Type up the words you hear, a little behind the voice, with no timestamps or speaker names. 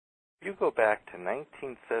You go back to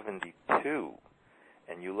 1972,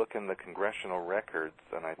 and you look in the congressional records,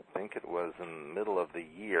 and I think it was in the middle of the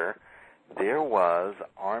year, there was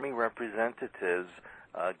Army representatives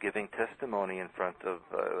giving testimony in front of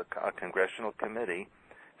a congressional committee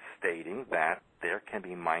stating that there can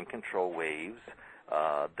be mind control waves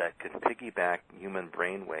that can piggyback human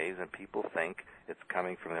brain waves, and people think it's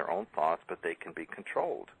coming from their own thoughts, but they can be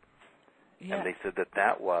controlled. Yeah. And they said that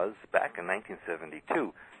that was back in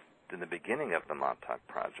 1972, in the beginning of the Montauk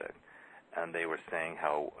Project, and they were saying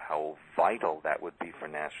how vital that would be for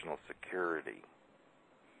national security.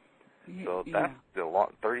 So that's still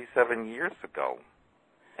 37 years ago,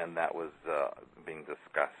 and that was being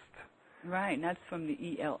discussed. Right, and that's from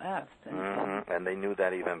the ELF. Mm-hmm. And they knew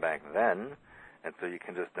that even back then, and so you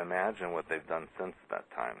can just imagine what they've done since that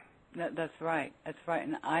time. That's right. That's right.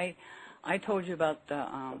 And I told you about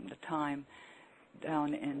the time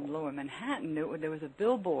down in Lower Manhattan. There was a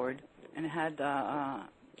billboard, and it had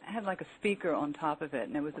like a speaker on top of it,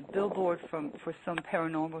 and there was a billboard for some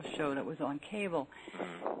paranormal show that was on cable.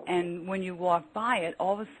 And when you walked by it,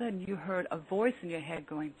 all of a sudden you heard a voice in your head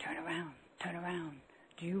going, "Turn around, turn around.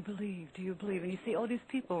 Do you believe? Do you believe?" And you see all these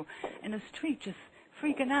people in the street just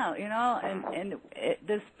freaking out, you know, and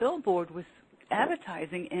this billboard was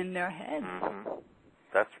advertising in their heads. Mm-hmm.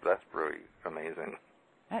 That's really amazing.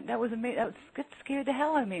 That was amazing. That scared the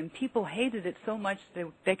hell out of me. And people hated it so much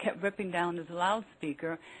they kept ripping down this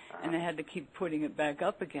loudspeaker, and they had to keep putting it back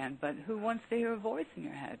up again. But who wants to hear a voice in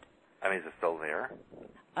your head? I mean, is it still there?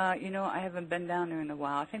 You know, I haven't been down there in a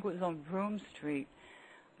while. I think it was on Broome Street.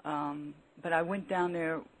 But I went down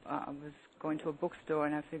there. I was going to a bookstore,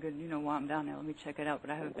 and I figured, you know, while I'm down there, let me check it out. But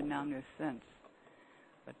I haven't been down there since.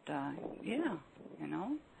 But, yeah, you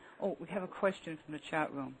know. Oh, we have a question from the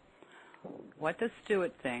chat room. What does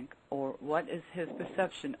Stuart think, or what is his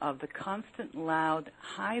perception of the constant, loud,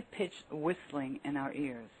 high-pitched whistling in our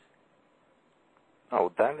ears?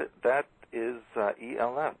 Oh, that is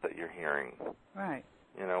ELF that you're hearing. Right.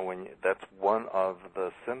 You know, that's one of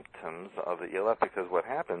the symptoms of the ELF, because what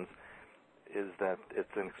happens is that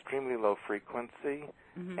it's an extremely low frequency,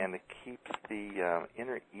 and it keeps the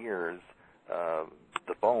inner ears,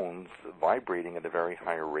 the bones, vibrating at a very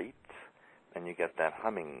high rate, and you get that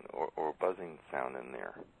humming or buzzing sound in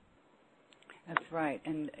there. That's right.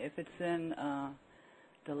 And if it's in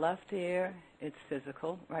the left ear, it's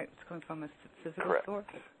physical, right? It's coming from a physical source?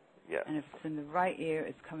 Yes. And if it's in the right ear,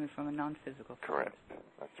 it's coming from a non-physical source. Correct.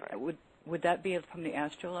 That's right. Would that be from the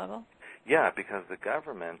astral level? Yeah, because the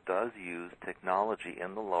government does use technology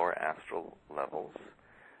in the lower astral levels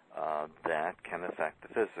that can affect the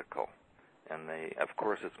physical. And of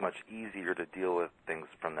course, it's much easier to deal with things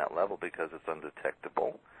from that level because it's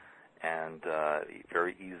undetectable and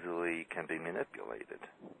very easily can be manipulated.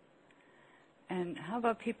 And how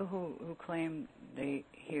about people who claim they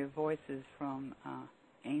hear voices from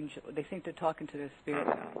angels? They think they're talking to their spirit.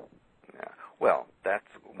 Yeah. Well, that's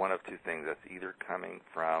one of two things. That's either coming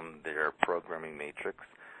from their programming matrix,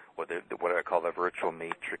 what I call the virtual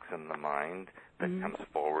matrix in the mind that comes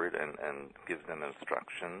forward and gives them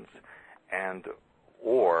instructions,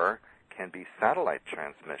 or can be satellite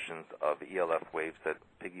transmissions of ELF waves that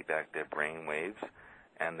piggyback their brain waves,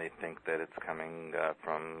 and they think that it's coming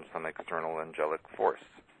from some external angelic force.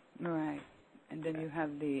 Right. And then you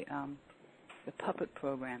have the puppet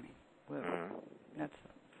programming. That's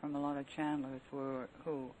from a lot of channelers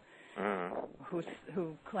who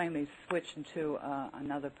claim they switch into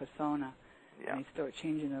another persona. Yeah. And they start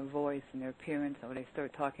changing their voice and their appearance, or they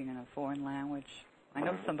start talking in a foreign language. I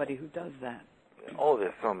know somebody who does that. Oh,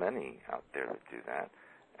 there's so many out there that do that.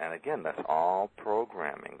 And again, that's all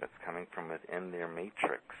programming that's coming from within their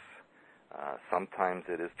matrix. Sometimes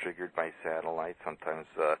it is triggered by satellite, sometimes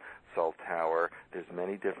cell tower. There's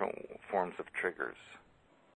many different forms of triggers.